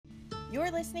You're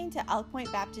listening to Elk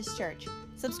Point Baptist Church.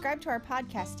 Subscribe to our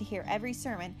podcast to hear every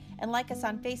sermon and like us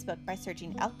on Facebook by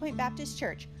searching Elk Point Baptist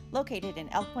Church, located in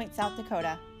Elk Point, South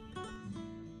Dakota.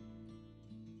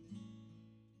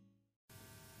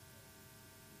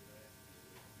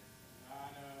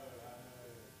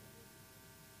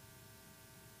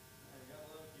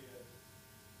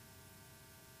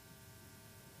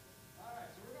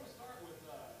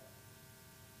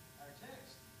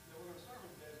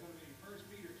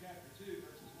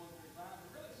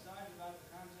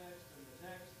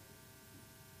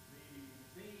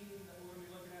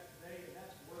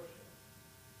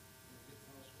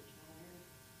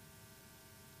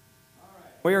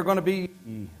 We are going to be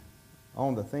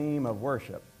on the theme of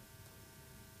worship.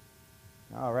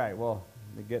 All right, well,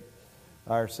 let me get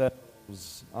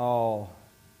ourselves all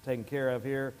taken care of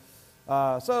here.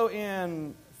 So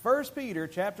in 1 Peter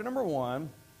chapter number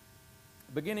 1,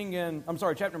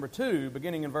 chapter number 2,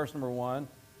 beginning in verse number 1,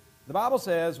 the Bible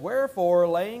says, "Wherefore,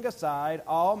 laying aside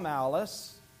all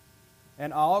malice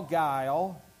and all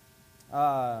guile,"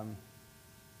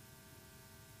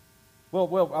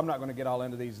 Well, I'm not going to get all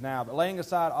into these now, but laying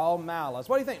aside all malice.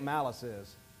 What do you think malice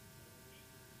is?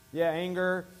 Yeah,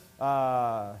 anger,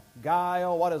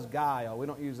 guile. What is guile? We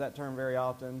don't use that term very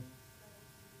often.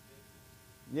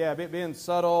 Yeah, being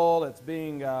subtle. It's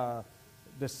being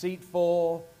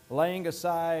deceitful. Laying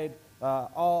aside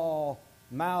all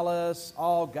malice,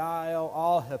 all guile,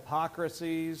 all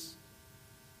hypocrisies,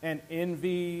 and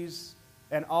envies,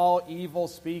 and all evil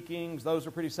speakings. Those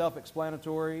are pretty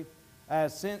self-explanatory.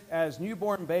 As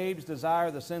newborn babes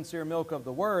desire the sincere milk of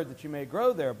the word, that you may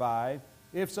grow thereby,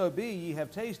 if so be ye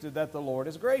have tasted that the Lord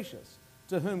is gracious,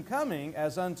 to whom coming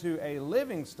as unto a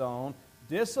living stone,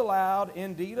 disallowed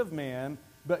indeed of men,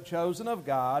 but chosen of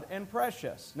God and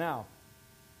precious. Now,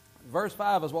 verse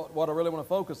 5 is what I really want to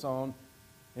focus on,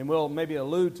 and we'll maybe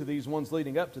allude to these ones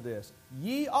leading up to this.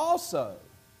 Ye also,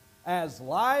 as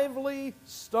lively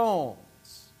stones,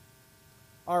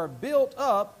 are built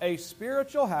up a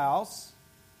spiritual house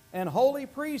and holy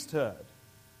priesthood.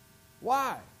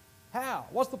 Why? How?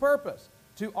 What's the purpose?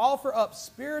 To offer up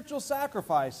spiritual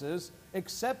sacrifices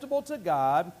acceptable to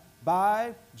God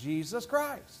by Jesus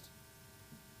Christ.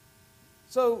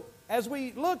 So, as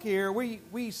we look here,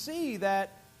 we see that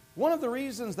one of the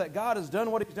reasons that God has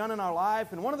done what He's done in our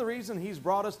life, and one of the reasons He's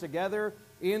brought us together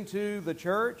into the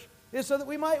church, is so that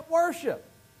we might worship.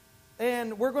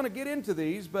 And we're going to get into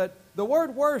these, but the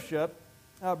word worship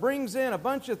brings in a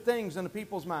bunch of things into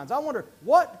people's minds. I wonder,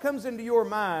 what comes into your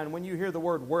mind when you hear the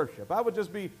word worship? I would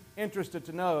just be interested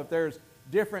to know if there's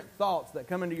different thoughts that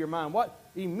come into your mind. What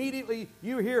immediately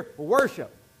you hear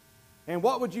worship? And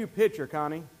what would you picture,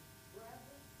 Connie? Reverence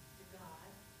to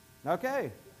God.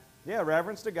 Okay. Yeah,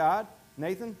 reverence to God.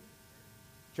 Nathan?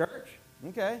 Church?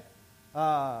 Okay.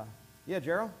 Yeah,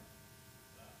 Gerald?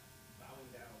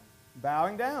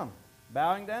 Bowing down.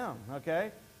 Bowing down,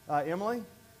 okay. Emily?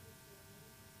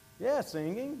 Yeah,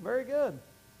 singing. Very good.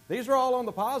 These are all on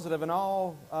the positive and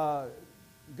all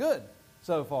good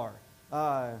so far.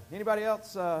 Anybody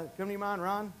else come to your mind,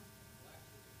 Ron?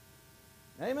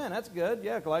 Amen, that's good.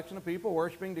 Yeah, a collection of people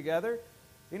worshiping together.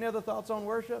 Any other thoughts on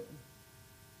worship?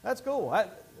 That's cool.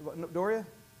 Doria?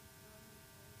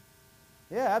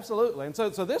 Yeah, absolutely. And so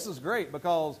this is great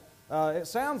because it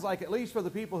sounds like, at least for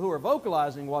the people who are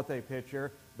vocalizing what they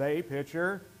picture, really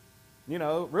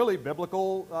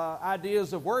biblical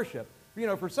ideas of worship.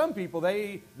 For some people,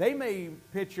 they may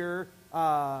picture,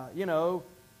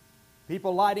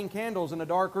 people lighting candles in a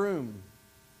dark room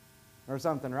or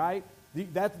something, right?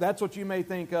 That's what you may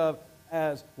think of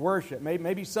as worship.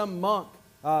 Maybe some monk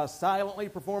silently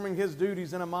performing his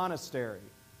duties in a monastery.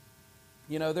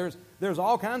 There's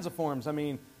all kinds of forms. I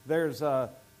mean, there's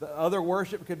the other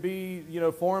worship could be,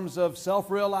 forms of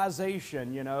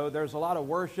self-realization. There's a lot of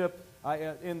worship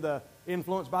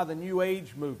influenced by the New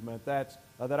Age movement that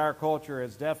our culture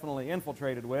is definitely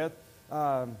infiltrated with.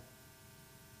 And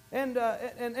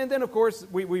then, of course,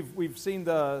 we've seen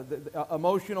the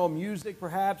emotional music,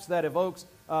 perhaps, that evokes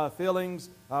feelings,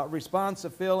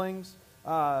 responsive feelings.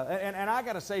 And I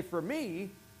got to say, for me,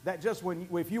 that just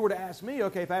if you were to ask me,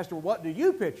 okay, Pastor, what do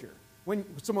you picture when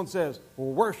someone says,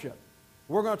 well, worship?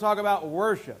 We're going to talk about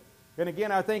worship. And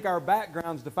again, I think our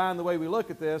backgrounds define the way we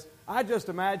look at this. I just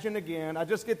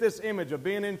get this image of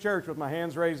being in church with my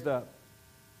hands raised up,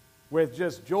 with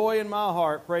just joy in my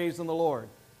heart, praising the Lord.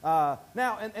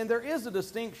 Now, and there is a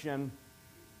distinction,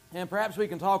 and perhaps we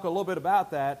can talk a little bit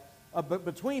about that, but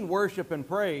between worship and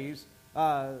praise.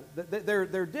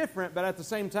 They're different, but at the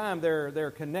same time,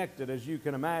 they're connected, as you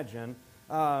can imagine.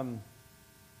 But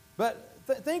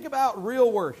think about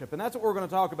real worship, and that's what we're going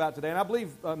to talk about today. And I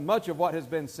believe much of what has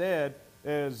been said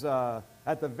is,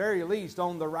 at the very least,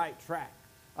 on the right track.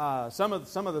 Some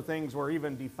of the things were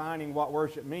even defining what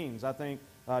worship means. I think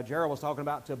Gerald was talking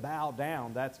about to bow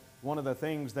down. That's one of the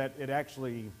things that it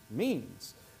actually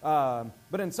means.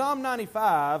 But in Psalm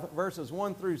 95, verses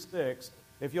 1 through 6,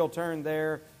 if you'll turn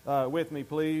there with me,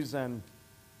 please, and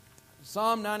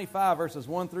Psalm 95, verses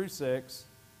 1 through 6.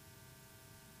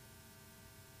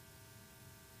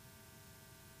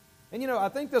 And, I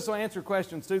think this will answer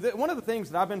questions, too. One of the things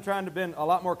that I've been trying to be a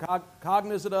lot more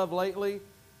cognizant of lately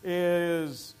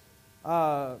is,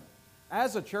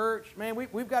 as a church, man,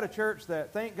 we've got a church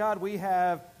that, thank God, we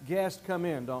have guests come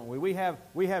in, don't we? We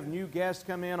have new guests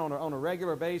come in on a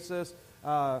regular basis,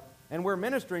 and we're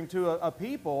ministering to a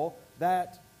people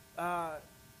that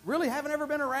really haven't ever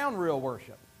been around real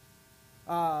worship,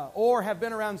 or have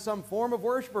been around some form of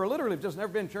worship, or literally have just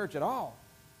never been in church at all.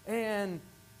 And,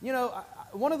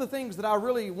 one of the things that I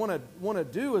really want to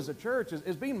do as a church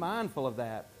is be mindful of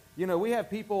that. We have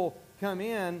people come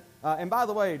in, and by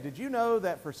the way, did you know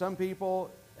that for some people,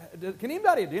 can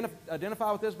anybody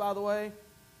identify with this, by the way?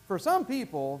 For some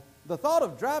people, the thought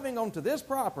of driving onto this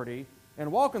property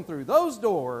and walking through those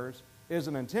doors is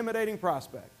an intimidating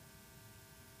prospect.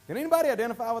 Can anybody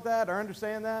identify with that or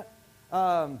understand that?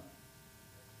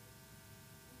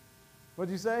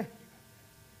 What'd you say?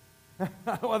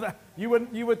 Well, you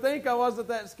would think I wasn't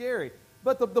that scary.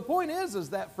 But the point is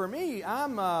that for me,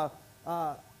 I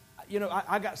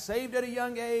got saved at a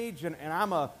young age, and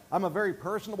I'm a very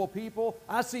personable people.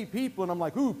 I see people, and I'm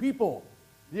like, ooh, people,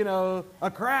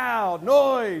 a crowd,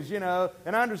 noise, and I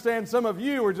understand some of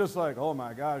you are just like, oh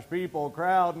my gosh, people,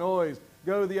 crowd, noise,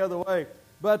 go the other way.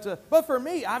 But for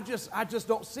me, I just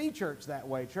don't see church that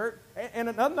way. Church, and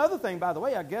another thing, by the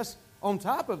way, I guess on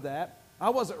top of that,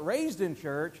 I wasn't raised in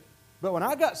church, but when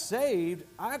I got saved,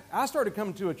 I started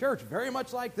coming to a church very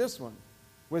much like this one,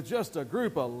 with just a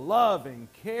group of loving,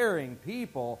 caring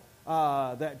people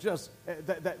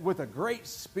that with a great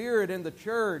spirit in the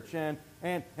church, and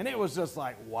it was just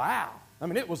like, wow. I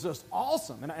mean, it was just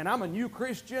awesome, and I'm a new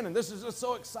Christian, and this is just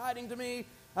so exciting to me.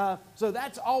 So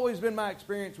that's always been my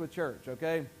experience with church,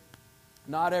 okay?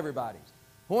 Not everybody's.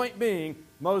 Point being,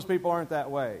 most people aren't that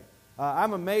way.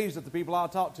 I'm amazed at the people I'll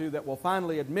talk to that will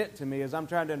finally admit to me as I'm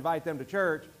trying to invite them to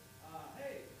church,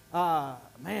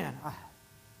 man,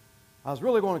 I was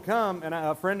really going to come, and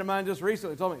a friend of mine just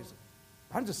recently told me, he said,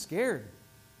 I'm just scared.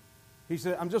 He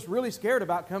said, I'm just really scared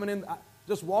about coming in,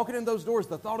 just walking in those doors.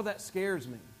 The thought of that scares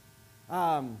me.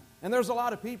 And there's a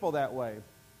lot of people that way.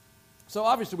 So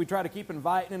obviously we try to keep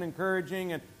inviting and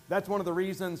encouraging, and that's one of the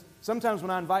reasons sometimes when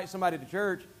I invite somebody to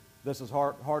church, this is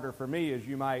harder for me, as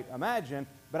you might imagine,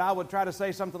 but I would try to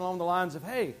say something along the lines of,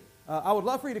 hey, I would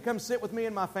love for you to come sit with me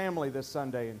and my family this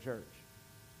Sunday in church.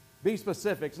 Be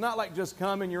specific. It's not like just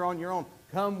come and you're on your own.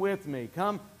 Come with me.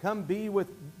 Come be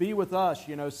with us.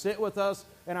 Sit with us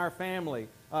and our family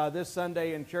this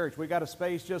Sunday in church. We got a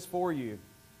space just for you.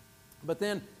 But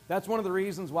then that's one of the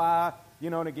reasons why,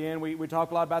 and again, we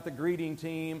talk a lot about the greeting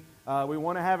team. We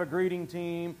want to have a greeting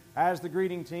team. As the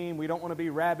greeting team, we don't want to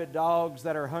be rabid dogs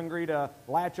that are hungry to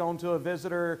latch onto a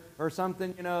visitor or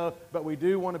something, but we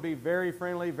do want to be very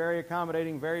friendly, very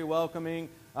accommodating, very welcoming.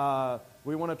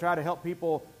 We want to try to help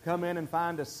people come in and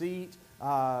find a seat. We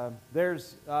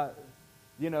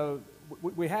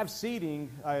have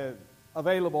seating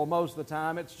available most of the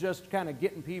time. It's just kind of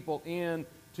getting people in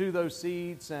to those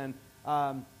seats. And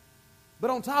but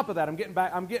on top of that, I'm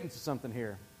getting to something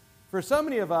here. For so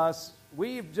many of us,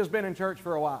 we've just been in church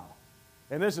for a while,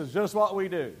 and this is just what we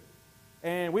do,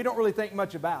 and we don't really think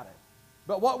much about it.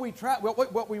 But what we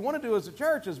want to do as a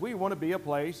church is we want to be a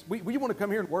place. We want to come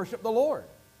here and worship the Lord.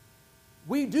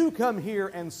 We do come here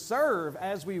and serve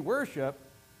as we worship,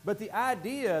 but the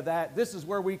idea that this is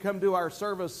where we come do our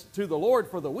service to the Lord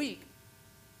for the week,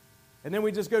 and then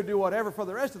we just go do whatever for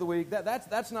the rest of the week,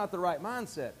 that's not the right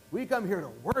mindset. We come here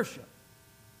to worship.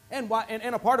 And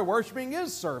a part of worshiping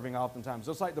is serving oftentimes,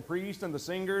 just like the priests and the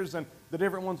singers and the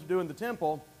different ones who do in the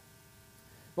temple.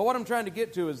 But what I'm trying to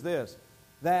get to is this,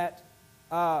 that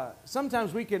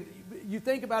sometimes you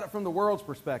think about it from the world's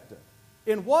perspective.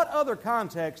 In what other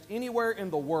context, anywhere in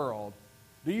the world,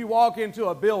 do you walk into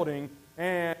a building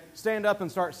and stand up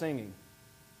and start singing?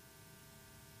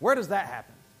 Where does that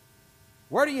happen?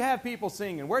 Where do you have people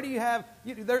singing? Where do you have...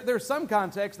 There's some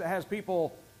context that has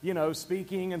people,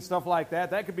 speaking and stuff like that.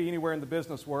 That could be anywhere in the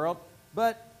business world.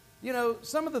 But,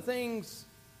 some of the things...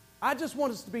 I just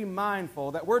want us to be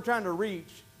mindful that we're trying to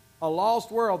reach a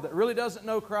lost world that really doesn't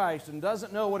know Christ and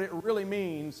doesn't know what it really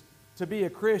means to be a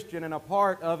Christian and a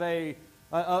part of a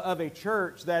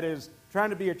church that is trying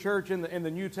to be a church in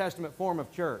the New Testament form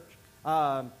of church.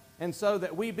 And so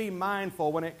that we be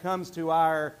mindful when it comes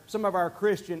to some of our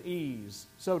Christianese,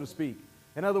 so to speak.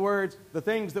 In other words, the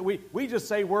things that we just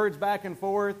say words back and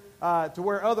forth to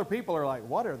where other people are like,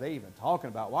 what are they even talking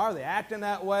about? Why are they acting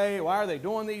that way? Why are they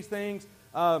doing these things?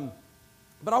 But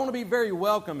I want to be very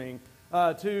welcoming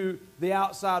to the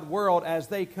outside world as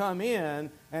they come in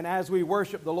and as we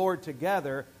worship the Lord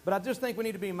together. But I just think we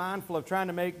need to be mindful of trying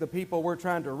to make the people we're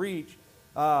trying to reach,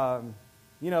 at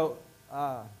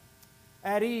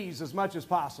ease as much as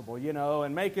possible,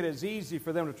 and make it as easy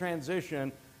for them to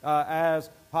transition as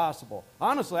possible.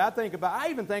 Honestly, I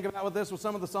even think about with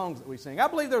some of the songs that we sing. I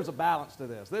believe there's a balance to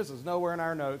this. This is nowhere in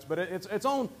our notes, but it's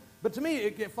on. But to me,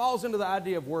 it falls into the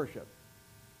idea of worship.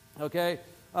 Okay,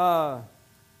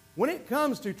 when it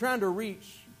comes to trying to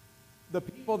reach the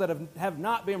people that have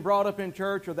not been brought up in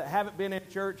church or that haven't been in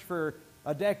church for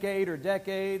a decade or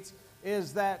decades,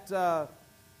 is that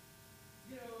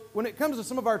when it comes to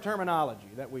some of our terminology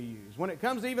that we use, when it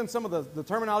comes to even some of the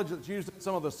terminology that's used in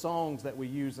some of the songs that we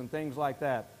use and things like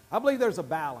that, I believe there's a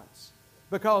balance.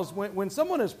 Because when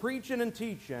someone is preaching and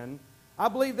teaching, I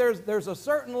believe there's a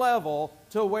certain level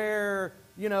to where,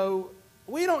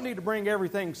 we don't need to bring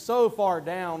everything so far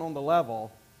down on the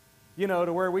level,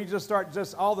 to where we just start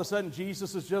all of a sudden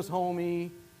Jesus is just homey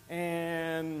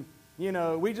and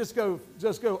we just go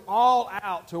all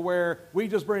out to where we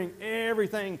just bring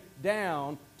everything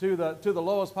down to the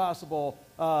lowest possible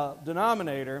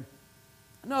denominator.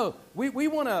 No, we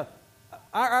want to.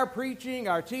 Our preaching,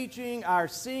 our teaching, our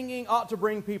singing ought to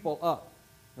bring people up,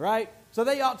 right? So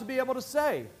they ought to be able to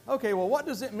say, okay, well, what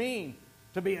does it mean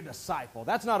to be a disciple?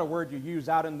 That's not a word you use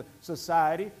out in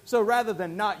society. So rather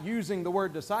than not using the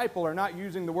word disciple or not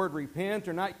using the word repent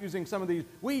or not using some of these,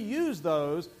 we use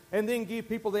those and then give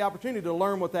people the opportunity to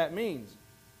learn what that means.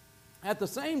 At the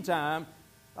same time,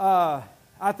 I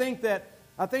think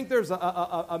there's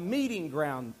a meeting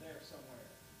ground there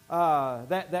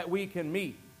somewhere that we can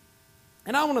meet.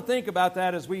 And I want to think about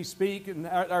that as we speak and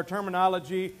our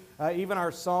terminology, even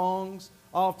our songs,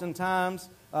 oftentimes.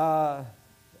 I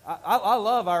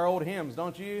love our old hymns,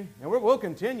 don't you? And we'll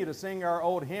continue to sing our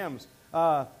old hymns.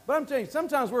 But I'm telling you,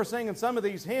 sometimes we're singing some of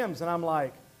these hymns, and I'm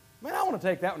like, man, I want to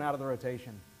take that one out of the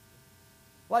rotation.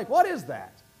 Like, what is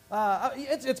that?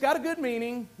 It's got a good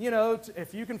meaning,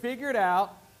 if you can figure it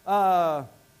out. But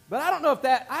I don't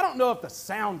know if the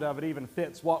sound of it even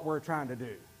fits what we're trying to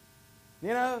do.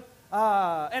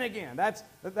 And again, that's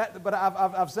that. But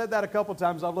I've said that a couple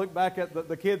times. I've looked back at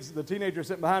the kids, the teenagers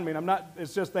sitting behind me, and I'm not.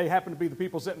 It's just they happen to be the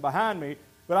people sitting behind me.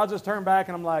 But I'll just turn back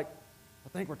and I'm like, I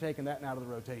think we're taking that out of the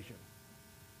rotation.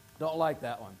 Don't like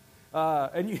that one.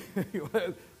 I'm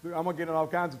gonna get in all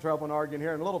kinds of trouble and arguing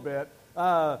here in a little bit.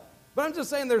 But I'm just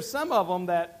saying, there's some of them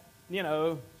that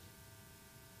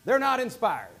they're not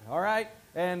inspired. All right,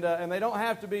 and they don't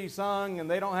have to be sung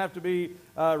and they don't have to be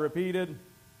repeated.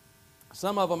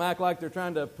 Some of them act like they're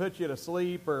trying to put you to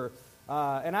sleep,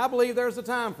 and I believe there's a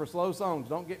time for slow songs.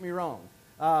 Don't get me wrong.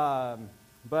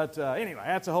 But anyway,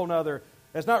 that's a whole nother.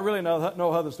 It's not really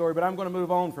no other story, but I'm going to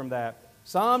move on from that.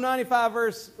 Psalm 95,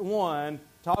 verse 1,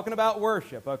 talking about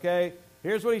worship. Okay,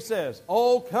 here's what he says: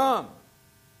 "Oh, come."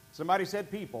 Somebody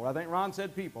said people. I think Ron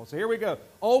said people. So here we go.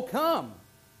 "Oh, come,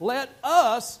 let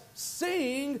us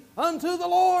sing unto the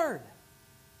Lord."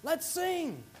 Let's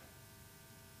sing.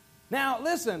 Now,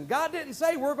 listen, God didn't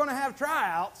say we're going to have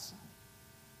tryouts.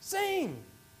 Sing.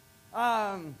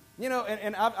 And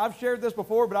I've shared this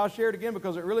before, but I'll share it again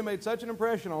because it really made such an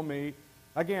impression on me.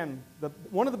 Again,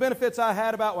 one of the benefits I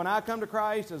had about when I come to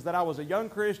Christ is that I was a young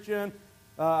Christian.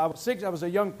 I was a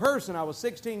young person. I was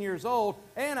 16 years old,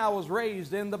 and I was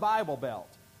raised in the Bible Belt.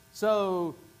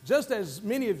 So just as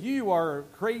many of you are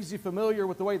crazy familiar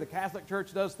with the way the Catholic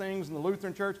Church does things and the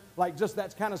Lutheran Church, like just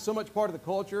that's kind of so much part of the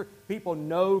culture, people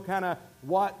know kind of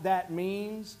what that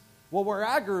means. Well, where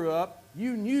I grew up,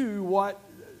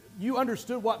 you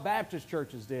understood what Baptist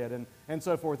churches did and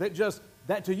so forth.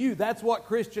 That to you, that's what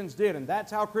Christians did, and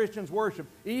that's how Christians worship,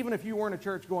 even if you weren't a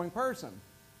church-going person.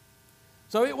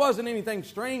 So it wasn't anything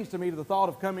strange to me to the thought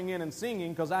of coming in and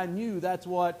singing, because I knew that's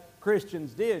what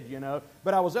Christians did,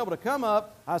 But I was able to come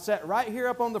up. I sat right here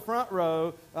up on the front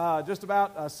row, just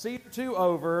about a seat or two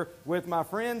over, with my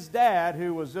friend's dad,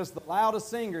 who was just the loudest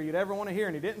singer you'd ever want to hear.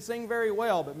 And he didn't sing very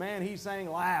well, but man, he sang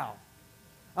loud.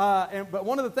 But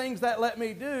one of the things that let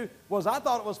me do was I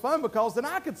thought it was fun because then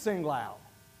I could sing loud.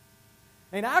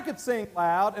 And I could sing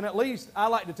loud, and at least I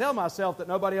like to tell myself that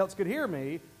nobody else could hear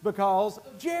me because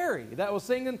of Jerry that was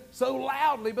singing so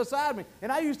loudly beside me.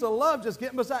 And I used to love just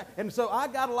getting beside, and so I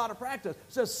got a lot of practice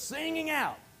just singing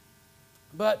out.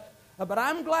 But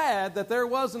I'm glad that there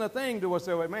wasn't a thing to us.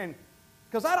 So, man,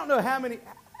 Because I don't know how many,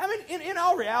 in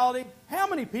all reality, how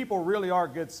many people really are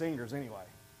good singers anyway?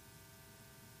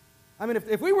 I mean,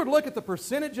 if we were to look at the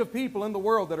percentage of people in the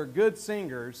world that are good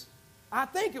singers, I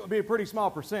think it would be a pretty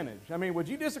small percentage. I mean, would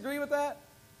you disagree with that?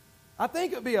 I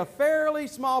think it would be a fairly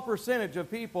small percentage of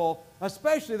people,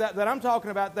 especially that I'm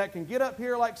talking about, that can get up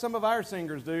here like some of our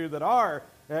singers do, that are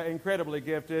incredibly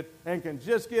gifted, and can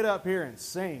just get up here and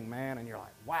sing, man, and you're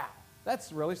like, wow,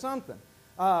 that's really something.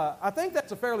 I think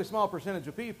that's a fairly small percentage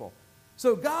of people.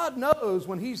 So God knows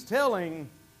when He's telling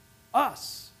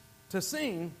us to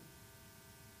sing,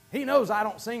 He knows I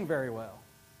don't sing very well.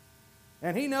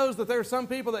 And He knows that there's some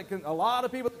people a lot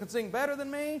of people that can sing better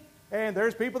than me, and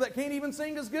there's people that can't even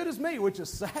sing as good as me, which is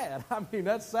sad. I mean,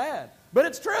 that's sad. But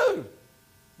it's true.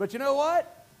 But you know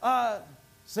what?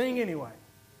 Sing anyway.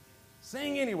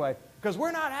 Sing anyway. Because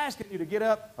we're not asking you to get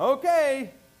up, okay,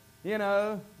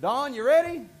 Dawn, you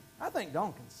ready? I think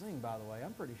Dawn can sing, by the way.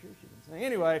 I'm pretty sure she can sing.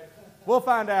 Anyway, we'll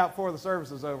find out before the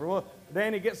service is over.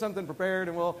 Danny, get something prepared,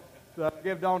 and we'll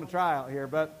give Dawn a tryout here.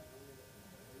 But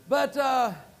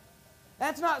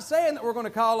that's not saying that we're going to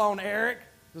call on Eric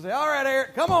to say, all right,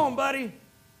 Eric, come on, buddy.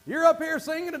 You're up here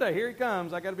singing today. Here he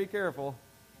comes. I got to be careful.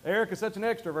 Eric is such an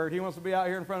extrovert. He wants to be out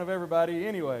here in front of everybody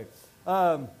anyway.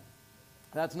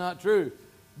 That's not true.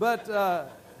 But the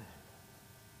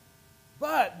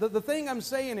thing I'm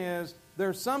saying is,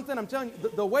 there's something, I'm telling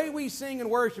you, the way we sing and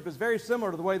worship is very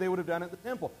similar to the way they would have done it at the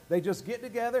temple. They just get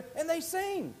together and they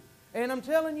sing. And I'm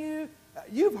telling you,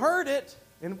 you've heard it,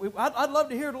 and I'd love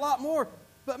to hear it a lot more.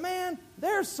 But man,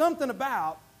 there's something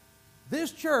about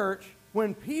this church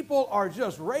when people are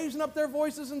just raising up their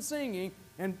voices and singing.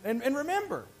 And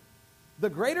remember, the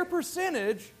greater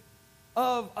percentage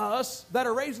of us that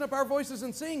are raising up our voices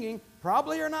and singing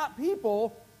probably are not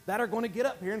people that are going to get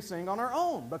up here and sing on our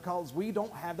own, because we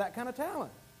don't have that kind of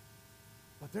talent.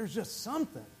 But there's just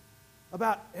something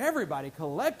about everybody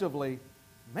collectively.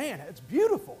 Man, it's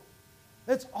beautiful.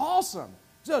 It's awesome.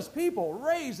 Just people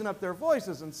raising up their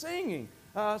voices and singing.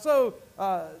 So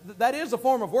that is a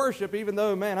form of worship, even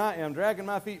though, man, I am dragging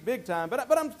my feet big time.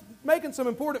 But I'm making some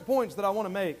important points that I want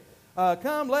to make.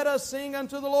 Come, let us sing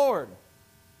unto the Lord.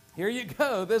 Here you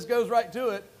go. This goes right to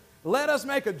it. Let us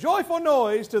make a joyful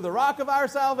noise to the rock of our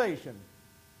salvation.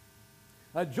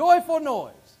 A joyful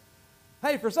noise.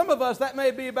 Hey, for some of us, that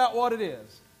may be about what it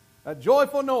is. A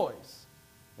joyful noise.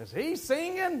 Is he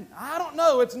singing? I don't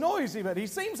know. It's noisy, but he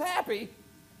seems happy.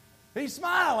 He's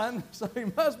smiling, so he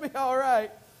must be all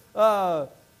right.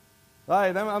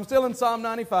 I'm still in Psalm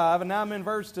 95, and now I'm in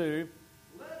verse 2.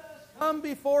 Let us come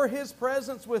before His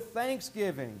presence with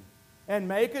thanksgiving, and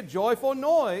make a joyful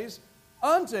noise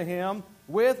unto Him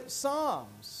with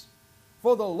psalms.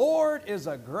 For the Lord is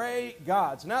a great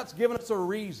God. So now it's given us a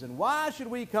reason. Why should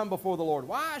we come before the Lord?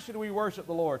 Why should we worship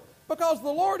the Lord? Because the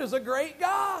Lord is a great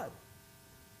God.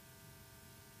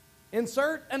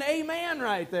 Insert an amen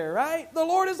right there, right? The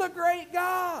Lord is a great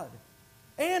God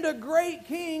and a great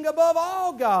King above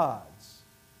all gods.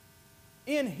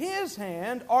 In His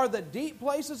hand are the deep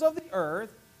places of the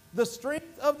earth. The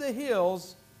strength of the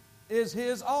hills is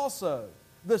His also.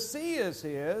 The sea is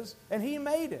His, and He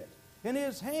made it. And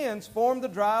His hands formed the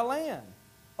dry land.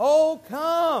 Oh,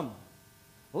 come,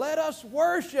 let us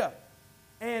worship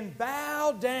and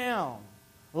bow down.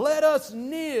 Let us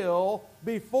kneel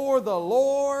before the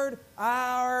Lord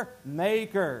our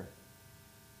Maker.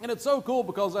 And it's so cool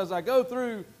because as I go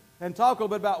through and talk a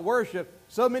little bit about worship,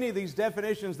 so many of these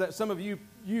definitions that some of you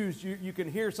use, you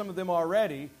can hear some of them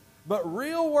already. But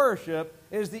real worship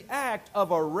is the act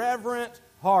of a reverent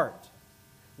heart.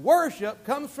 Worship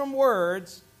comes from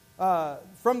words,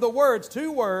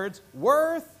 two words,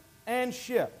 worth and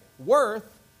ship.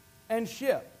 Worth and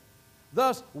ship.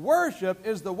 Thus, worship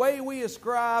is the way we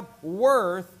ascribe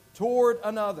worth toward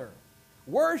another.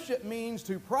 Worship means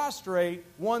to prostrate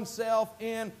oneself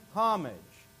in homage,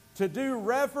 to do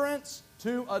reverence,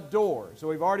 to adore. So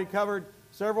we've already covered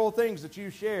several things that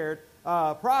you shared.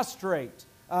 Prostrate,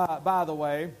 by the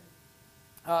way,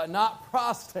 not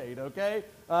prostate, okay?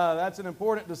 That's an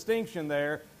important distinction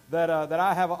there that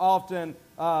I have often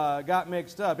got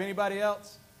mixed up. Anybody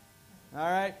else? All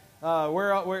right?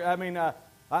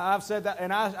 I've said that,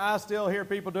 and I still hear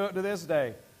people do it to this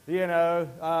day.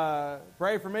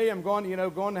 Pray for me. I'm going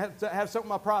to have something with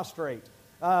my prostrate.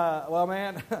 Well,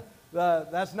 man,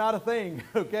 that's not a thing,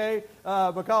 okay?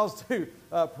 Because to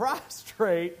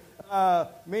prostrate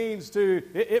means to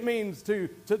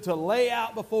lay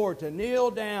out before, to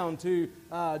kneel down, to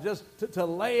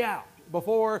lay out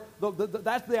before.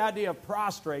 That's the idea of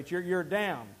prostrate. You're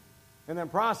down, and then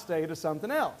prostate is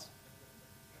something else.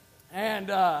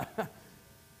 And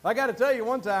I got to tell you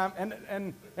one time,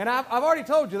 and I've already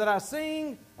told you that I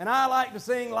sing, and I like to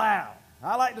sing loud.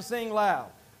 I like to sing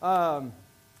loud.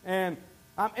 And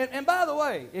by the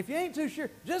way, if you ain't too sure,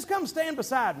 just come stand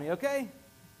beside me, okay?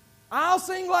 I'll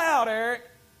sing loud, Eric.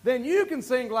 Then you can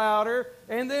sing louder,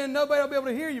 and then nobody will be able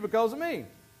to hear you because of me.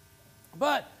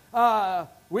 But I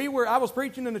was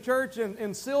preaching in the church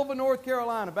in Sylva, North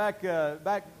Carolina, back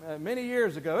many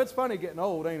years ago. It's funny getting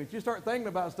old, ain't it? You start thinking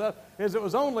about stuff as it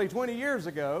was only 20 years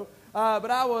ago. But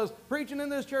I was preaching in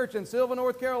this church in Sylva,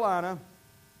 North Carolina,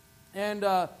 and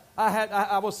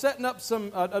I was setting up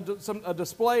a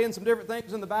display and some different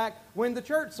things in the back when the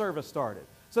church service started.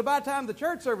 So by the time the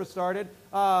church service started,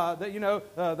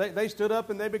 they stood up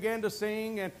and they began to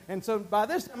sing. And so by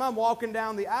this time, I'm walking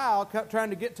down the aisle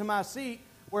trying to get to my seat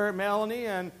where Melanie,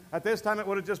 and at this time it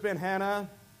would have just been Hannah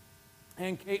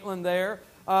and Caitlin there.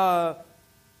 And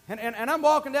I'm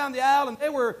walking down the aisle, and they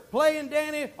were playing,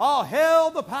 Danny, "All Hail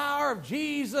the Power of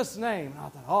Jesus' Name." And I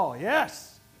thought, oh,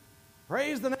 yes,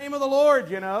 praise the name of the Lord,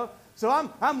 So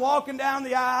I'm walking down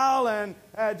the aisle and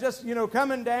just,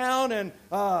 coming down and,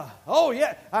 all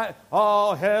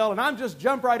hail. And I'm just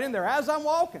jump right in there as I'm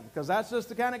walking because that's just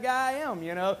the kind of guy I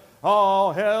am,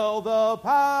 All hail the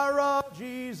power of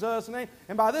Jesus' name.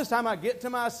 And by this time I get to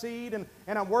my seat and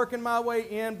I'm working my way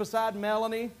in beside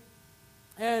Melanie.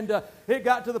 And it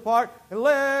got to the part,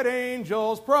 "Let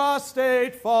angels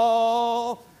prostrate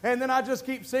fall." And then I just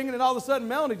keep singing, and all of a sudden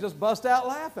Melanie just bust out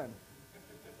laughing.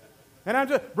 And I'm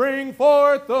just, "Bring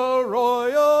forth the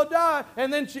royal die."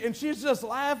 And then she's just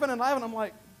laughing and laughing. I'm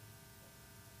like,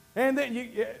 and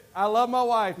then I love my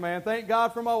wife, man. Thank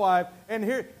God for my wife. And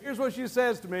here's what she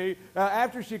says to me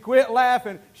after she quit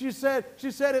laughing. She said,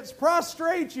 "It's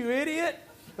prostrate, you idiot."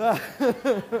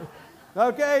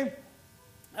 Okay.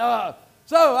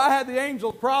 So I had the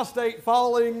angel prostate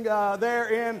falling there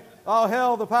in "All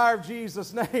Hail the Power of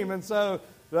Jesus' Name." And so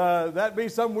that'd be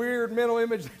some weird mental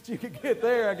image that you could get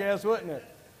there, I guess, wouldn't it?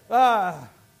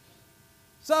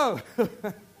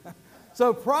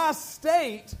 So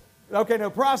prostrate.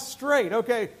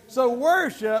 Okay, so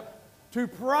worship, to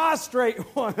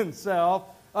prostrate oneself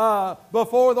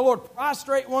before the Lord.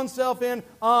 Prostrate oneself in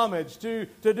homage, to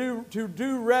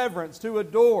do reverence, to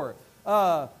adore.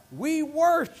 We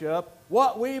worship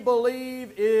what we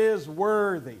believe is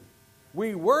worthy.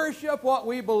 We worship what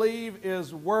we believe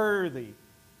is worthy.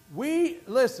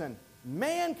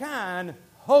 Mankind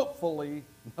hopelessly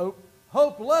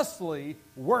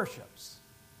worships.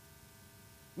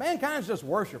 Mankind's just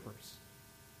worshipers.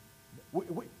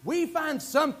 We find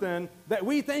something that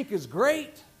we think is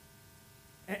great,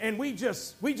 and we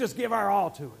just give our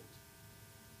all to it.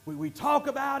 We talk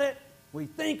about it, we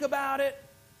think about it,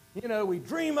 we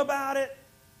dream about it.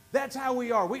 That's how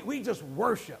we are. We just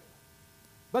worship.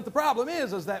 But the problem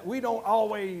is that we don't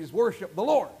always worship the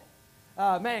Lord.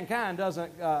 Mankind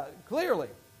doesn't clearly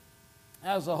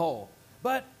as a whole.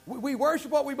 But we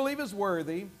worship what we believe is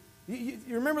worthy. You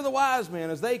remember the wise men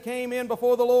as they came in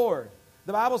before the Lord.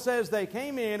 The Bible says they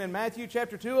came in Matthew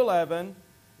chapter 2:11.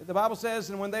 The Bible says,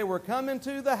 "And when they were come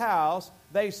into the house,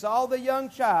 they saw the young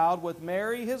child with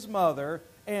Mary his mother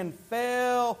and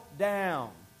fell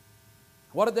down."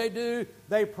 What did they do?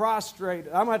 They prostrated.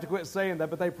 I'm going to have to quit saying that,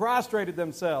 but they prostrated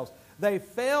themselves. They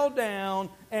fell down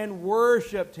and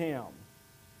worshiped Him.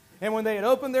 And when they had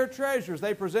opened their treasures,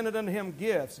 they presented unto Him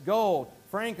gifts, gold,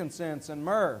 frankincense, and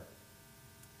myrrh.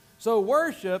 So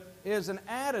worship is an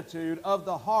attitude of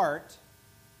the heart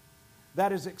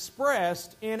that is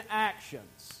expressed in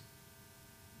actions.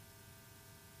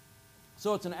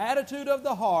 So it's an attitude of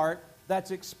the heart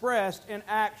that's expressed in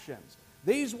actions.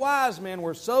 These wise men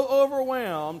were so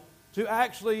overwhelmed to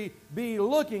actually be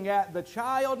looking at the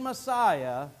child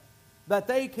Messiah that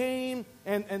they came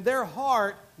and their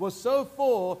heart was so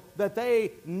full that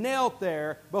they knelt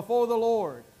there before the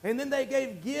Lord. And then they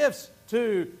gave gifts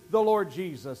to the Lord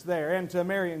Jesus there and to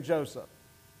Mary and Joseph,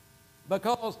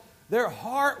 because their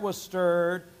heart was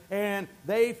stirred and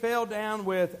they fell down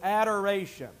with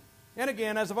adoration. And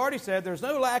again, as I've already said, there's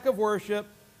no lack of worship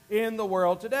in the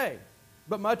world today,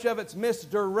 but much of it's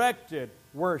misdirected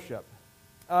worship.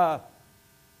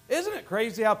 Isn't it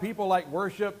crazy how people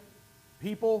worship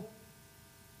people?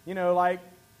 Like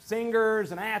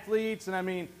singers and athletes. And I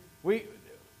mean, we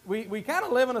kind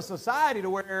of live in a society to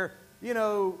where,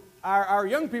 our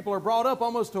young people are brought up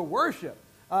almost to worship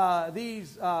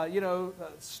these,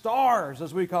 stars,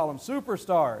 as we call them,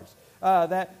 superstars,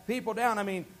 that people down. I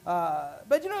mean,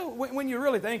 but when you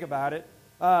really think about it,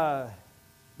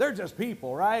 they're just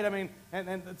people, right? I mean,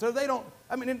 and so they don't,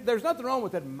 there's nothing wrong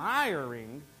with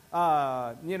admiring,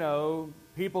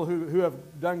 people who have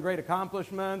done great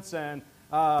accomplishments and,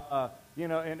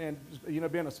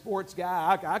 and being a sports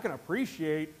guy, I can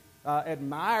appreciate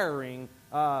admiring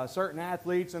certain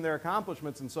athletes and their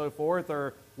accomplishments and so forth,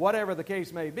 or whatever the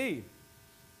case may be.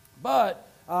 But,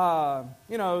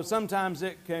 sometimes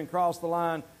it can cross the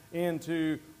line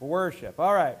into worship.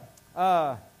 All right.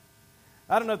 I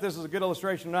don't know if this is a good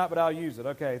illustration or not, but I'll use it.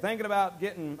 Okay, thinking about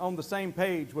getting on the same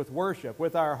page with worship,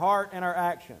 with our heart and our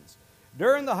actions.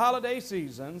 During the holiday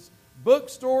seasons,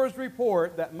 bookstores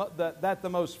report that the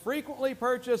most frequently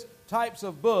purchased types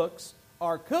of books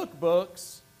are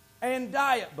cookbooks and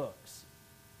diet books.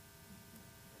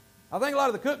 I think a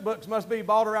lot of the cookbooks must be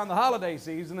bought around the holiday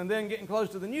season, and then getting close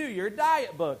to the new year,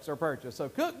 diet books are purchased. So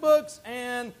cookbooks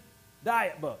and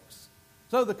diet books.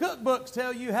 So the cookbooks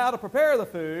tell you how to prepare the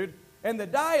food, and the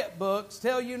diet books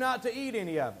tell you not to eat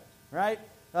any of it, right?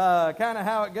 Kind of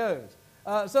how it goes.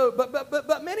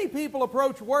 But many people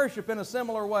approach worship in a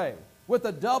similar way, with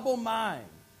a double mind.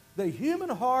 The human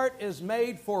heart is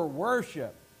made for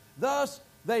worship. Thus,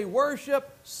 they worship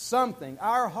something.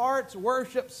 Our hearts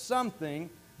worship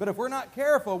something, but if we're not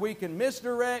careful, we can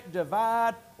misdirect,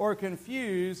 divide, or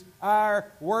confuse our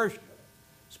worship.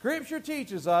 Scripture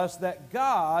teaches us that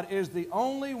God is the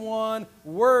only one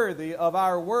worthy of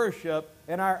our worship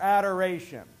and our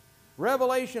adoration.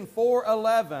 Revelation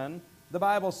 4:11, the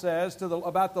Bible says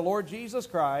about the Lord Jesus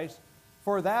Christ,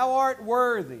 "For thou art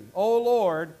worthy, O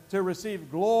Lord, to receive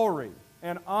glory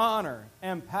and honor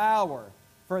and power.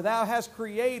 For thou hast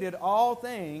created all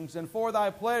things, and for thy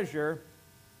pleasure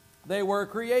they were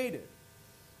created."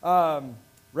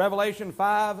 Revelation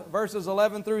 5, verses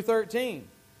 11 through 13.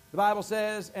 The Bible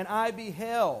says, "And I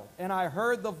beheld, and I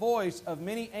heard the voice of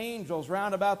many angels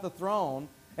round about the throne,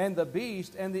 and the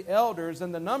beast, and the elders,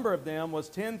 and the number of them was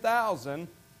 10,000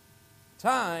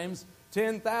 times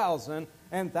 10,000,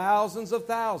 and thousands of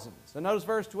thousands." And notice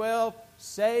verse 12,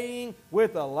 "saying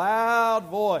with a loud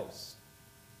voice,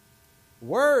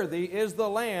 Worthy is the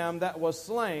Lamb that was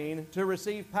slain to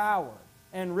receive power,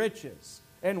 and riches,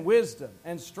 and wisdom,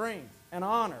 and strength, and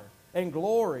honor, and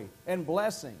glory, and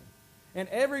blessing. And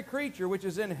every creature which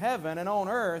is in heaven and on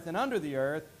earth and under the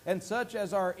earth, and such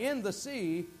as are in the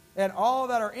sea, and all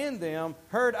that are in them,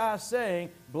 heard I saying,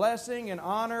 Blessing and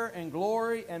honor and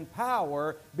glory and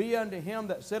power be unto him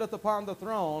that sitteth upon the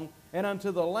throne, and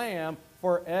unto the Lamb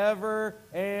forever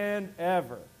and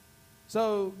ever."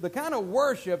 So the kind of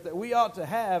worship that we ought to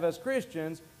have as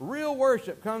Christians, real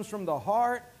worship comes from the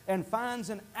heart and finds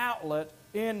an outlet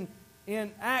in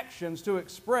actions to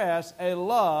express a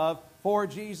love for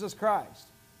Jesus Christ.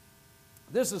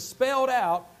 This is spelled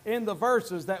out in the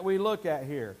verses that we look at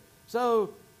here.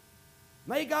 So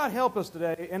may God help us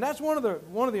today, and that's one of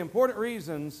the important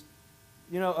reasons,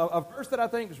 a verse that I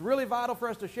think is really vital for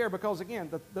us to share, because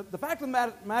again, the fact of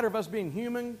the matter of us being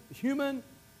human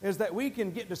is that we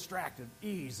can get distracted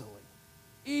easily.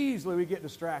 Easily we get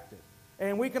distracted.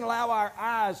 And we can allow our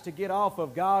eyes to get off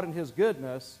of God and His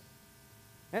goodness.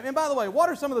 And by the way, what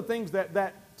are some of the things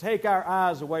that take our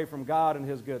eyes away from God and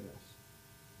His goodness?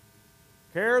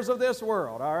 Cares of this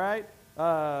world, all right?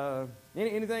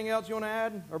 Anything else you want to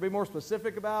add or be more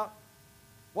specific about?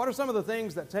 What are some of the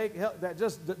things that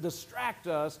just distract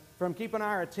us from keeping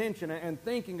our attention and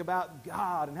thinking about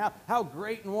God and how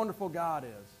great and wonderful God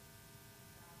is?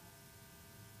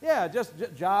 Yeah, just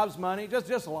jobs, money,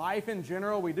 just life in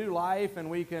general. We do life and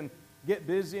we can get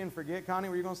busy and forget. Connie,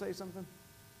 were you going to say something?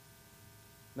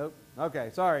 Nope.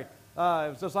 Okay, sorry. It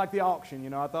was just like the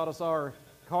auction, I thought I saw her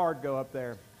card go up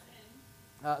there.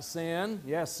 Sin.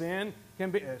 Yes, sin can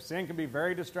be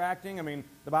very distracting. I mean,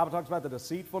 the Bible talks about the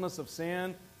deceitfulness of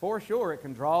sin. For sure, it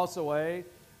can draw us away.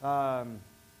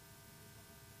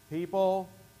 People,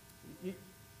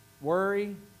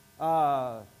 worry.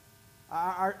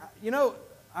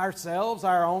 Ourselves,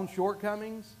 our own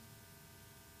shortcomings.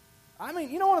 I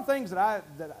mean, one of the things that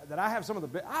I have some of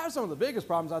the biggest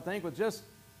problems, I think, with just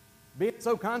being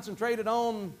so concentrated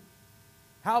on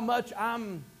how much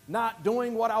I'm not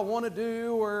doing what I want to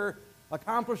do or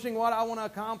accomplishing what I want to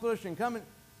accomplish and coming.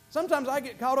 Sometimes I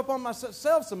get caught up on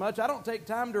myself so much I don't take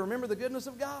time to remember the goodness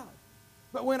of God.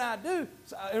 But when I do,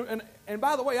 and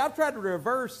by the way, I've tried to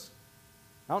reverse.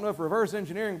 I don't know if reverse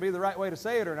engineering would be the right way to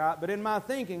say it or not, but in my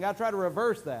thinking, I try to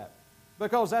reverse that.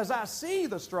 Because as I see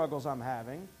the struggles I'm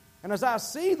having, and as I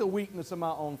see the weakness of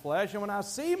my own flesh, and when I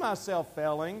see myself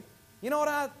failing, you know what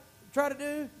I try to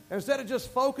do? Instead of just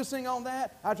focusing on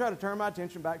that, I try to turn my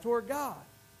attention back toward God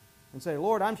and say,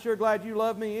 Lord, I'm sure glad you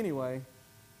love me anyway.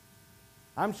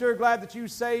 I'm sure glad that you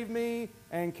saved me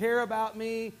and care about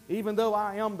me, even though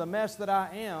I am the mess that I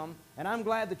am, and I'm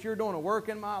glad that you're doing a work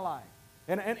in my life.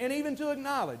 And even to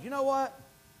acknowledge, you know what?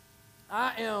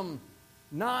 I am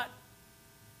not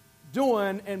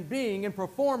doing and being and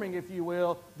performing, if you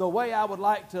will, the way I would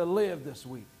like to live this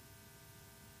week.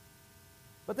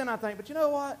 But then I think, but you know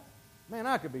what? Man,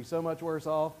 I could be so much worse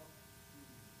off.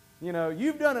 You know,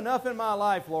 you've done enough in my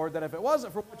life, Lord, that if it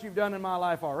wasn't for what you've done in my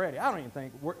life already, I don't even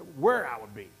think where I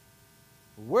would be.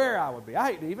 Where I would be.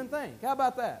 I hate to even think. How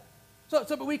about that?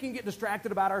 But we can get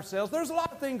distracted about ourselves. There's a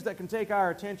lot of things that can take our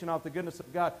attention off the goodness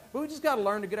of God, but we just got to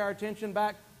learn to get our attention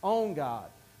back on God.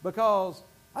 Because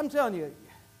I'm telling you,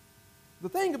 the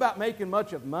thing about making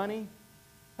much of money,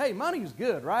 hey, money's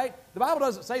good, right? The Bible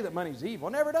doesn't say that money's evil.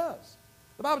 It never does.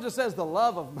 The Bible just says the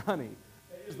love of money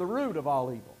is the root of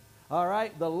all evil. All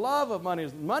right? The love of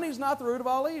money's not the root of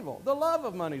all evil. The love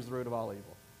of money is the root of all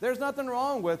evil. There's nothing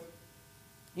wrong with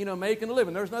making a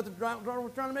living. There's nothing trying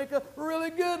to make a really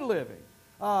good living.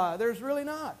 There's really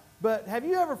not. But have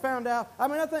you ever found out? I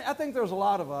mean, I think there's a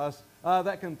lot of us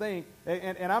that can think,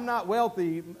 and I'm not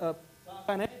wealthy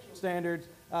financial standards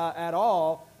at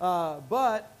all,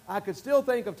 but I could still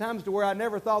think of times to where I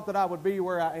never thought that I would be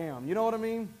where I am. You know what I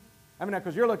mean? I mean,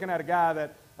 because you're looking at a guy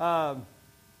that, I'll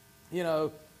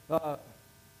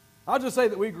just say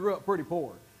that we grew up pretty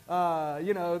poor.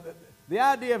 The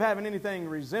idea of having anything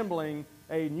resembling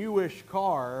a newish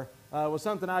car was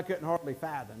something I couldn't hardly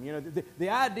fathom. You know, the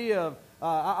idea of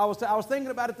I was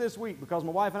thinking about it this week because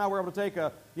my wife and I were able to take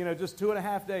just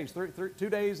 2.5 days, 2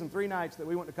 days and 3 nights that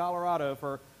we went to Colorado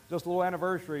for just a little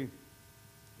anniversary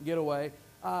getaway.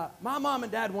 My mom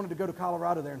and dad wanted to go to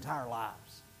Colorado their entire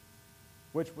lives,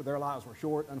 which their lives were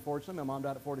short, unfortunately. My mom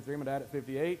died at 43, my dad at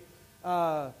 58.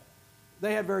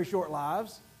 They had very short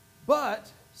lives,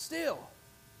 but still.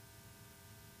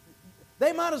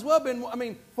 They might as well have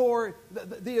been, for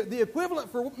the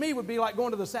equivalent for me would be like going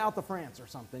to the south of France or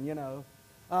something,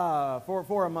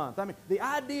 for a month. I mean, the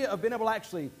idea of being able to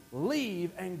actually leave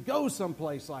and go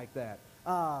someplace like that,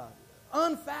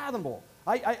 unfathomable.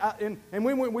 And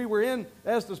when we were in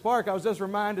Estes Park, I was just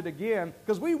reminded again,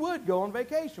 because we would go on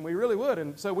vacation, we really would,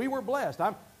 and so we were blessed.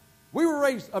 We were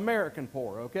raised American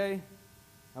poor, okay?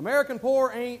 American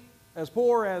poor ain't as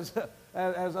poor as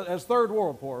third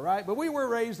world poor, right? But we were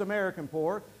raised American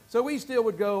poor, so we still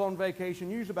would go on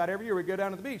vacation. Usually about every year we'd go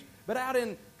down to the beach. But out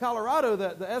in Colorado,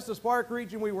 the Estes Park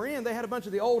region we were in, they had a bunch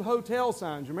of the old hotel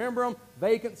signs. You remember them?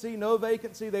 Vacancy, no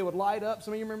vacancy. They would light up.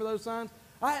 Some of you remember those signs?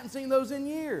 I hadn't seen those in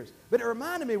years. But it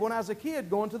reminded me when I was a kid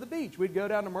going to the beach. We'd go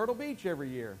down to Myrtle Beach every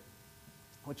year,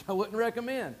 which I wouldn't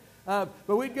recommend. But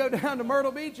we'd go down to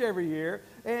Myrtle Beach every year,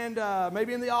 and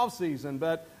maybe in the off season.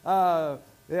 But now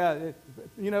when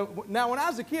I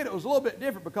was a kid, it was a little bit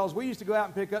different because we used to go out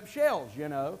and pick up shells,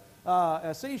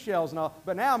 seashells and all.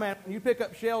 But now, man, when you pick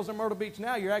up shells in Myrtle Beach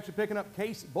now, you're actually picking up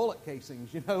bullet casings.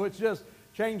 It's just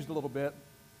changed a little bit.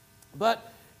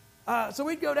 But so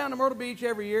we'd go down to Myrtle Beach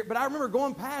every year. But I remember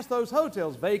going past those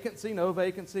hotels, vacancy, no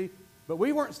vacancy. But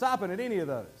we weren't stopping at any of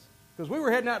those because we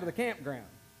were heading out to the campground.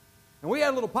 And we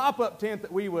had a little pop-up tent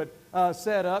that we would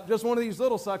set up, just one of these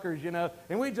little suckers,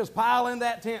 and we'd just pile in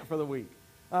that tent for the week,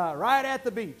 right at the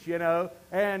beach,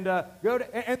 and go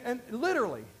to, and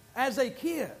literally, as a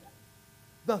kid,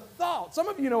 the thought, some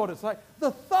of you know what it's like,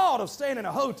 the thought of staying in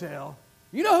a hotel,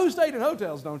 you know who stayed in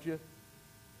hotels, don't you?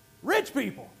 Rich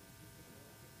people.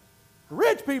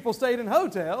 Rich people stayed in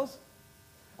hotels.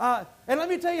 And let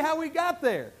me tell you how we got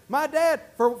there. My dad,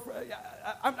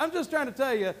 I'm just trying to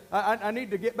tell you, I need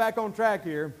to get back on track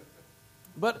here.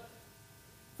 But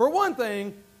for one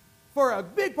thing, for a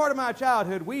big part of my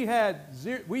childhood, we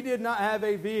did not have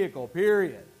a vehicle,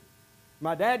 period.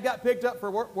 My dad got picked up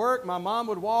for work. My mom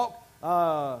would walk,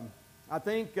 a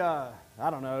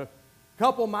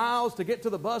couple miles to get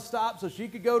to the bus stop so she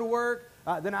could go to work.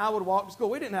 Then I would walk to school.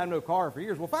 We didn't have no car for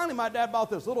years. Well, finally my dad bought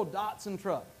this little Datsun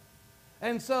truck.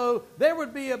 And so there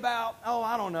would be about,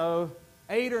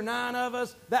 8 or 9 of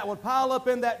us that would pile up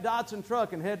in that Datsun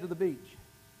truck and head to the beach.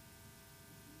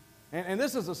 And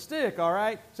this is a stick, all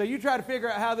right? So you try to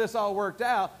figure out how this all worked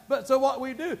out. But so what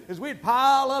we'd do is we'd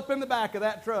pile up in the back of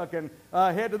that truck and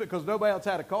head to the, because nobody else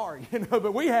had a car,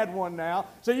 but we had one now.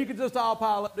 So you could just all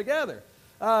pile up together.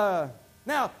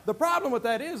 Now, the problem with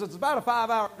that is it's about a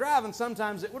 5-hour drive and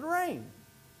sometimes it would rain.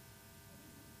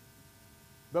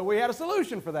 But we had a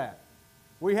solution for that.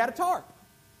 We had a tarp.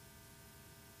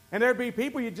 And there'd be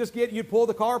people, you'd pull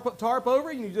the tarp over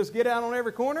and you just get out on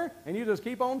every corner and you just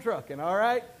keep on trucking, all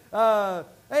right?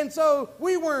 And so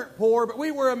we weren't poor, but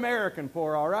we were American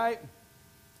poor, all right?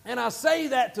 And I say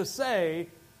that to say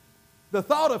the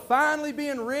thought of finally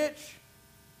being rich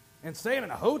and staying in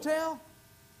a hotel,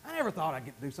 I never thought I'd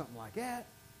get to do something like that.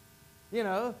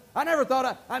 I never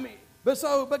thought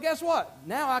but guess what?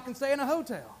 Now I can stay in a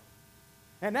hotel.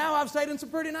 And now I've stayed in some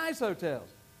pretty nice hotels.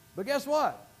 But guess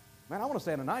what? man, I want to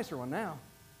stay in a nicer one now.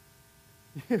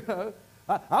 You know,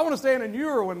 I want to stay in a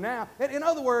newer one now. In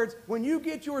other words, when you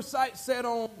get your sights set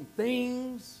on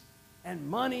things and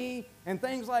money and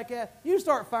things like that, you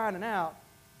start finding out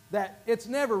that it's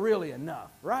never really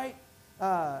enough, right?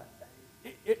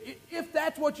 If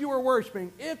that's what you were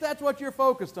worshiping, if that's what you're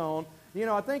focused on, you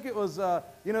know, I think it was,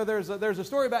 there's a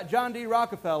story about John D.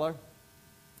 Rockefeller,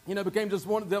 became just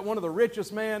one of the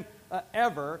richest men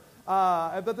ever.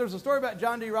 But there's a story about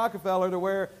John D. Rockefeller to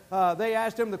where they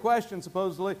asked him the question,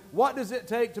 supposedly, what does it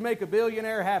take to make a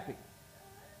billionaire happy?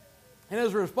 And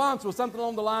his response was something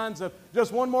along the lines of,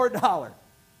 just one more dollar.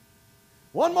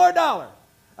 One more dollar.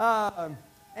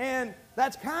 And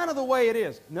that's kind of the way it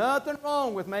is. Nothing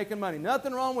wrong with making money.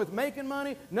 Nothing wrong with making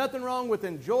money. Nothing wrong with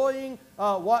enjoying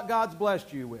what God's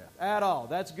blessed you with at all.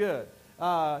 That's good.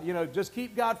 Just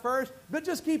keep God first, but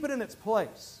just keep it in its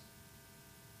place.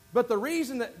 But the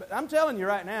reason that, I'm telling you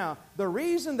right now, the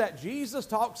reason that Jesus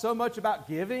talks so much about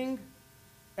giving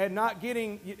and not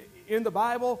getting in the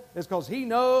Bible is because He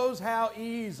knows how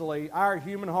easily our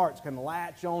human hearts can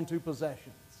latch on to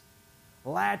possessions.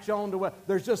 Latch on to what?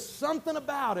 There's just something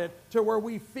about it to where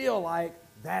we feel like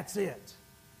that's it.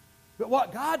 But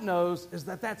what God knows is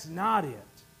that that's not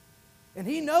it. And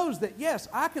He knows that, yes,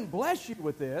 I can bless you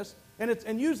with this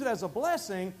and use it as a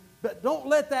blessing, but don't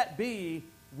let that be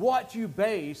what you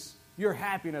base your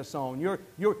happiness on, your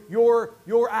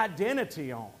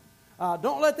identity on.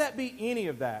 Don't let that be any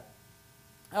of that.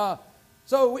 But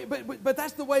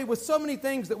that's the way with so many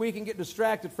things that we can get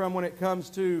distracted from when it comes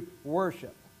to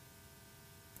worship.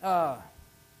 Okay,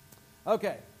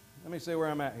 let me see where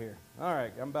I'm at here. All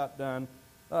right, I'm about done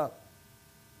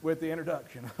with the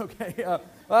introduction. Okay,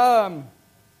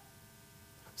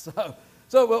 so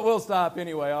we'll stop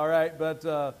anyway. All right,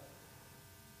 but.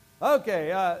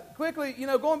 Quickly,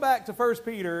 going back to 1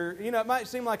 Peter, it might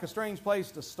seem like a strange place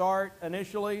to start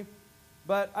initially,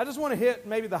 but I just want to hit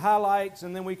maybe the highlights,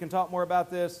 and then we can talk more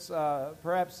about this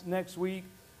perhaps next week.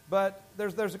 But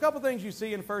there's a couple things you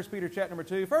see in 1 Peter chapter number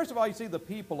 2. First of all, you see the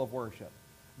people of worship.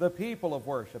 The people of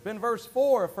worship. In verse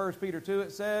 4 of 1 Peter 2,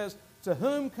 it says, to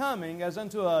whom coming as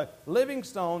unto a living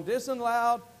stone,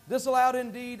 disallowed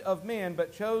indeed of men,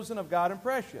 but chosen of God and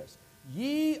precious.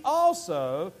 Ye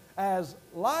also, as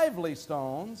lively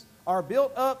stones, are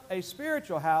built up a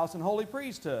spiritual house and holy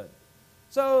priesthood.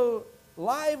 So,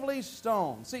 lively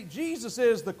stones. See, Jesus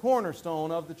is the cornerstone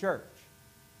of the church.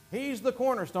 He's the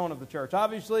cornerstone of the church.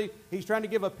 Obviously, He's trying to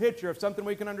give a picture of something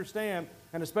we can understand,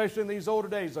 and especially in these older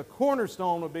days, a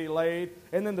cornerstone would be laid,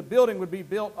 and then the building would be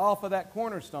built off of that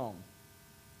cornerstone.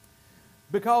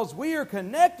 Because we are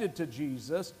connected to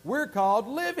Jesus, we're called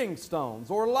living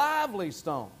stones or lively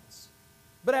stones.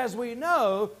 But as we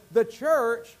know, the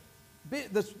church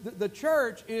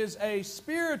is a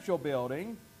spiritual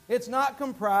building. It's not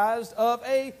comprised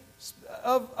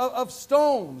of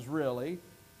stones, really.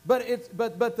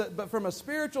 But from a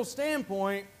spiritual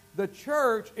standpoint, the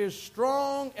church is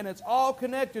strong and it's all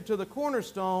connected to the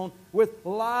cornerstone with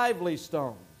lively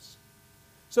stones.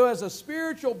 So as a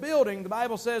spiritual building, the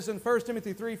Bible says in 1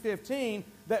 Timothy 3:15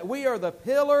 that we are the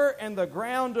pillar and the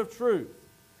ground of truth,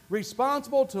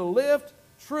 responsible to lift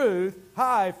truth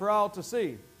high for all to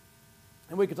see.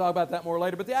 And we can talk about that more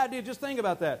later. But the idea, just think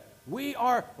about that. We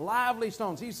are lively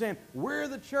stones. He's saying we're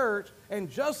the church, and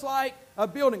just like a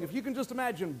building, if you can just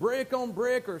imagine brick on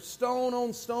brick or stone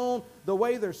on stone, the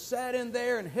way they're set in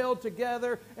there and held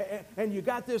together, and you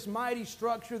got this mighty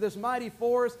structure, this mighty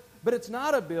forest, but it's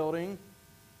not a building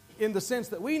in the sense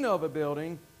that we know of a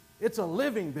building. It's a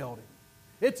living building.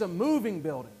 It's a moving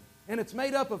building, and it's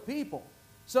made up of people.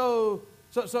 So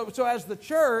as the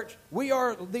church, we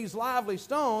are these lively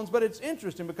stones, but it's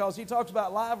interesting because he talks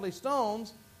about lively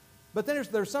stones, but then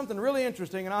there's something really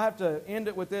interesting, and I'll have to end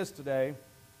it with this today,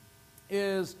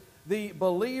 is the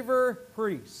believer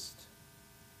priest.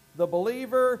 The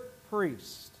believer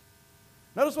priest.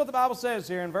 Notice what the Bible says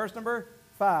here in verse number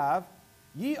 5.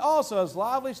 Ye also as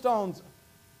lively stones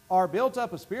are built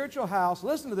up a spiritual house,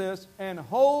 listen to this, and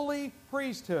holy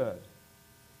priesthood,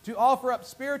 to offer up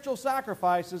spiritual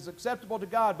sacrifices acceptable to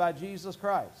God by Jesus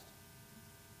Christ.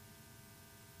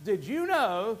 Did you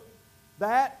know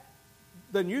that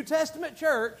the New Testament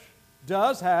church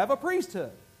does have a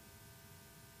priesthood?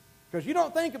 Because you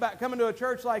don't think about coming to a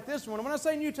church like this one. When I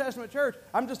say New Testament church,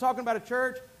 I'm just talking about a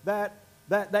church that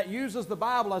uses the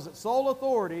Bible as its sole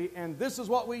authority, and this is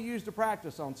what we use to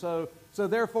practice on. So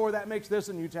therefore that makes this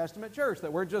a New Testament church,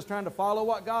 that we're just trying to follow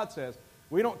what God says.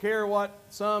 We don't care what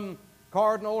some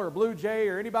Cardinal or Blue Jay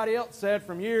or anybody else said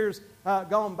from years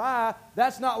gone by.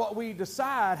 That's not what we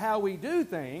decide how we do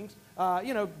things.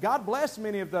 God bless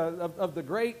many of the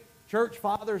great church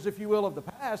fathers, if you will, of the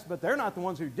past, but they're not the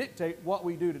ones who dictate what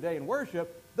we do today in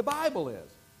worship. The Bible is.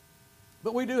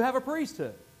 But we do have a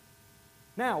priesthood.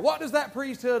 Now, what does that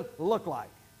priesthood look like?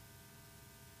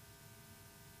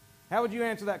 How would you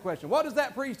answer that question? What does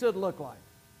that priesthood look like?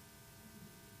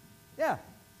 Yeah,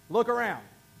 look around.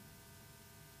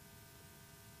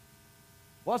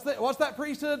 What's that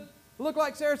priesthood look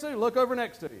like, Sarah Sue? Look over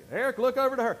next to you. Eric, look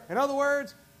over to her. In other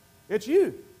words, it's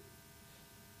you.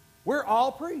 We're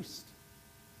all priests.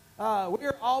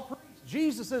 We're all priests.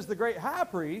 Jesus is the great high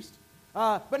priest.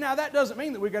 But now that doesn't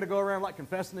mean that we've got to go around like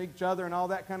confessing to each other and all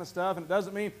that kind of stuff. And it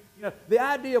doesn't mean, the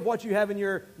idea of what you have in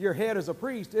your head as a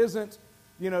priest isn't,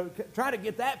 try to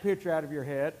get that picture out of your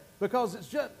head, because it's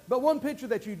just, but one picture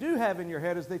that you do have in your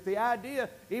head is that the idea,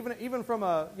 even from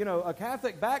a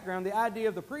Catholic background, the idea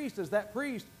of the priest is that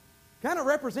priest kind of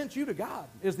represents you to God,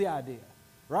 is the idea,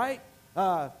 right?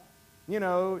 In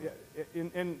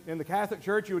the Catholic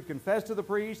Church, you would confess to the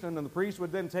priest, and then the priest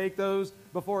would then take those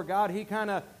before God. He kind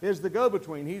of is the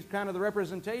go-between. He's kind of the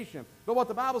representation. But what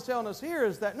the Bible's telling us here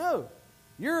is that, no,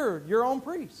 you're your own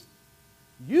priest.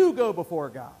 You go before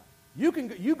God.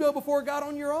 You go before God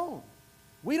on your own.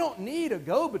 We don't need a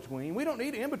go-between. We don't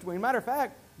need an in-between. Matter of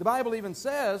fact, the Bible even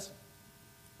says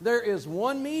there is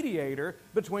one mediator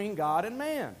between God and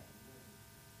man.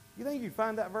 You think you'd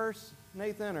find that verse,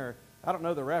 Nathan, or I don't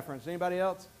know the reference. Anybody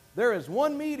else? There is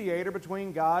one mediator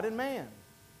between God and man.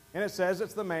 And it says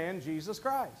it's the man, Jesus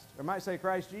Christ. Or it might say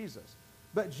Christ Jesus.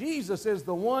 But Jesus is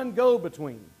the one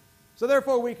go-between. So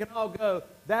therefore we can all go.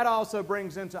 That also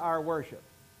brings into our worship.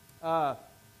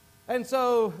 And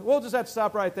so we'll just have to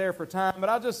stop right there for time. But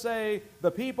I'll just say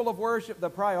the people of worship, the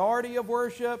priority of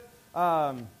worship.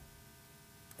 Let's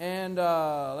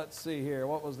see here.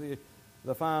 What was the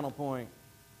final point?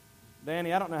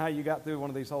 Danny, I don't know how you got through one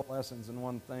of these whole lessons in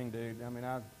one thing, dude. I mean,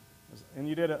 and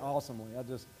you did it awesomely.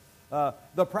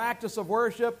 The practice of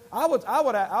worship. I'll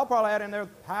probably add in there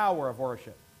the power of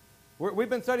worship. We've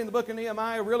been studying the book of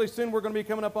Nehemiah. Really soon we're going to be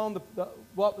coming up on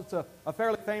it's a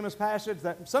fairly famous passage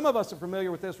that some of us are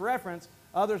familiar with this reference.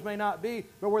 Others may not be.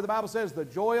 But where the Bible says, the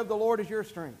joy of the Lord is your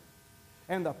strength.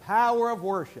 And the power of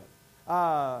worship.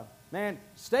 Man,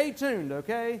 stay tuned,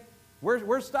 okay?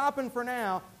 We're stopping for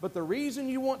now, but the reason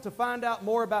you want to find out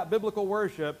more about biblical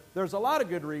worship, there's a lot of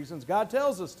good reasons. God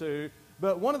tells us to,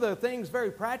 but one of the things,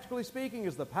 very practically speaking,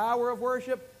 is the power of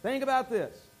worship. Think about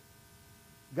this.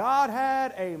 God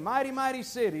had a mighty, mighty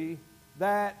city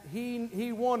that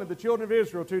He wanted the children of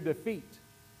Israel to defeat.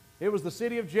 It was the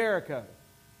city of Jericho.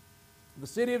 The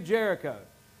city of Jericho.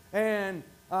 And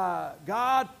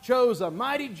God chose a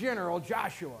mighty general,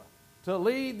 Joshua, to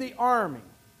lead the army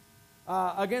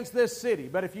against this city.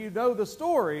 But if you know the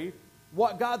story,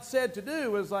 what God said to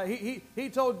do was like He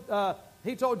told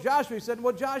Joshua, He said,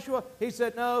 well, Joshua, He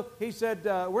said, no. He said,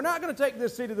 we're not going to take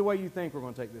this city the way you think we're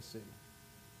going to take this city.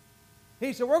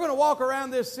 He said, we're going to walk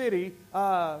around this city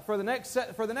for the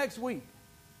next week.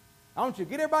 I want you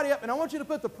to get everybody up, and I want you to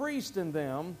put the priest in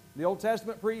them. The Old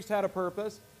Testament priest had a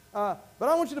purpose. But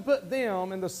I want you to put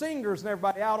them and the singers and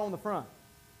everybody out on the front.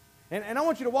 And I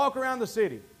want you to walk around the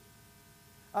city.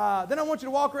 Then I want you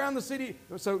to walk around the city.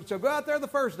 So go out there the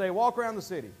first day, walk around the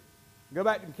city. Go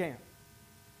back to camp.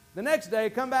 The next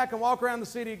day, come back and walk around the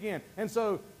city again. And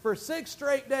so for 6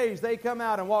 straight days, they come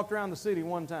out and walked around the city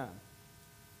one time.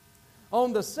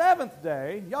 On the 7th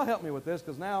day, y'all help me with this,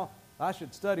 because now I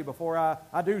should study before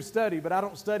I do study, but I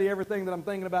don't study everything that I'm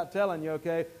thinking about telling you,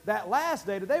 okay? That last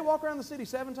day, did they walk around the city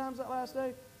 7 times that last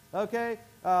day? Okay?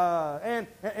 And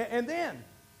then,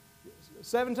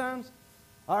 7 times?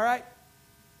 All right?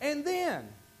 And then,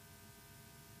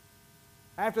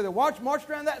 after they marched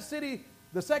around that city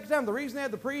the second time, the reason they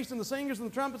had the priests and the singers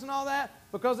and the trumpets and all that,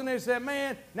 because then they said,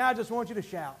 man, now I just want you to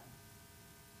shout.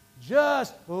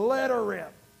 Just let her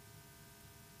rip.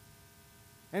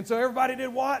 And so everybody did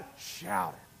what?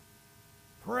 Shouted.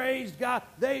 Praised God.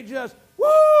 They just,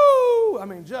 woo! I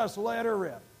mean, just let her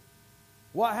rip.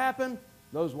 What happened?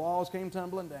 Those walls came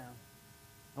tumbling down.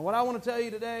 And what I want to tell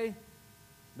you today,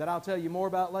 that I'll tell you more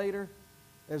about later,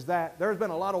 is that there's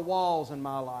been a lot of walls in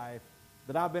my life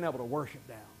that I've been able to worship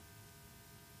down.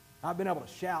 I've been able to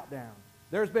shout down.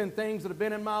 There's been things that have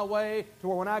been in my way to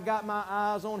where when I got my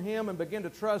eyes on Him and begin to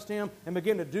trust Him and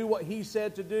begin to do what He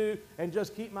said to do and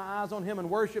just keep my eyes on Him and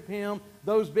worship Him,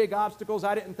 those big obstacles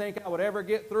I didn't think I would ever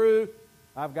get through,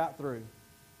 I've got through.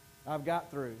 I've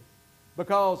got through.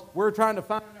 Because we're trying to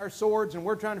find our swords and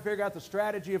we're trying to figure out the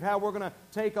strategy of how we're going to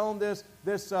take on this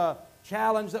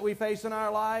challenge that we face in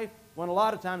our life, when a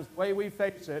lot of times the way we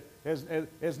face it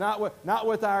is not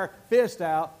with our fist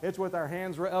out, it's with our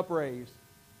hands upraised.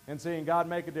 And seeing God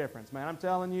make a difference. Man, I'm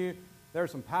telling you,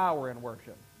 there's some power in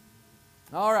worship.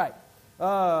 All right.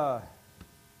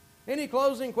 Any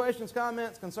closing questions,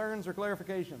 comments, concerns, or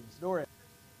clarifications? Doris.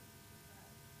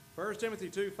 1 Timothy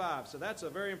 2:5. So that's a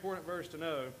very important verse to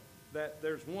know, that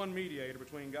there's one mediator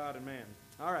between God and man.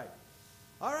 All right.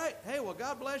 All right. Hey, well,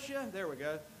 God bless you. There we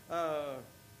go.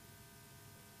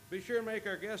 Be sure to make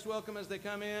our guests welcome as they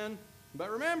come in. But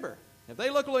remember, if they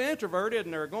look a little introverted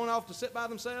and they're going off to sit by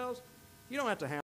themselves, you don't have to handle